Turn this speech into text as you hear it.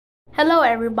Hello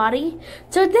everybody.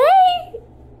 Today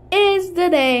is the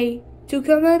day to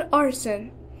commit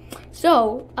arson.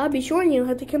 So, I'll be showing you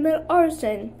how to commit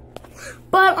arson.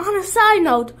 But on a side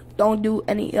note, don't do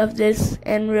any of this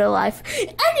in real life.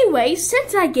 Anyway,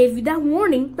 since I gave you that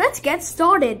warning, let's get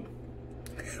started.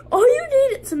 All you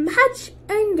need is a match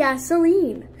and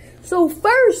gasoline. So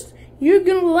first, you're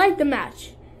gonna light the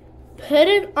match. Put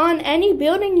it on any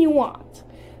building you want.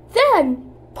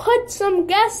 Then, put some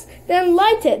gas, then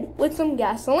light it with some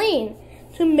gasoline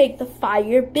to make the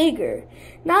fire bigger.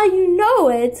 Now you know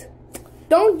it.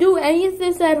 Don't do any of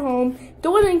this at home.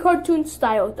 Do it in cartoon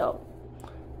style though.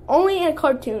 Only in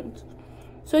cartoons.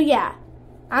 So yeah,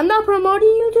 I'm not promoting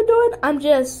you to do it. I'm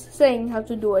just saying how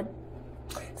to do it.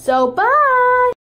 So bye.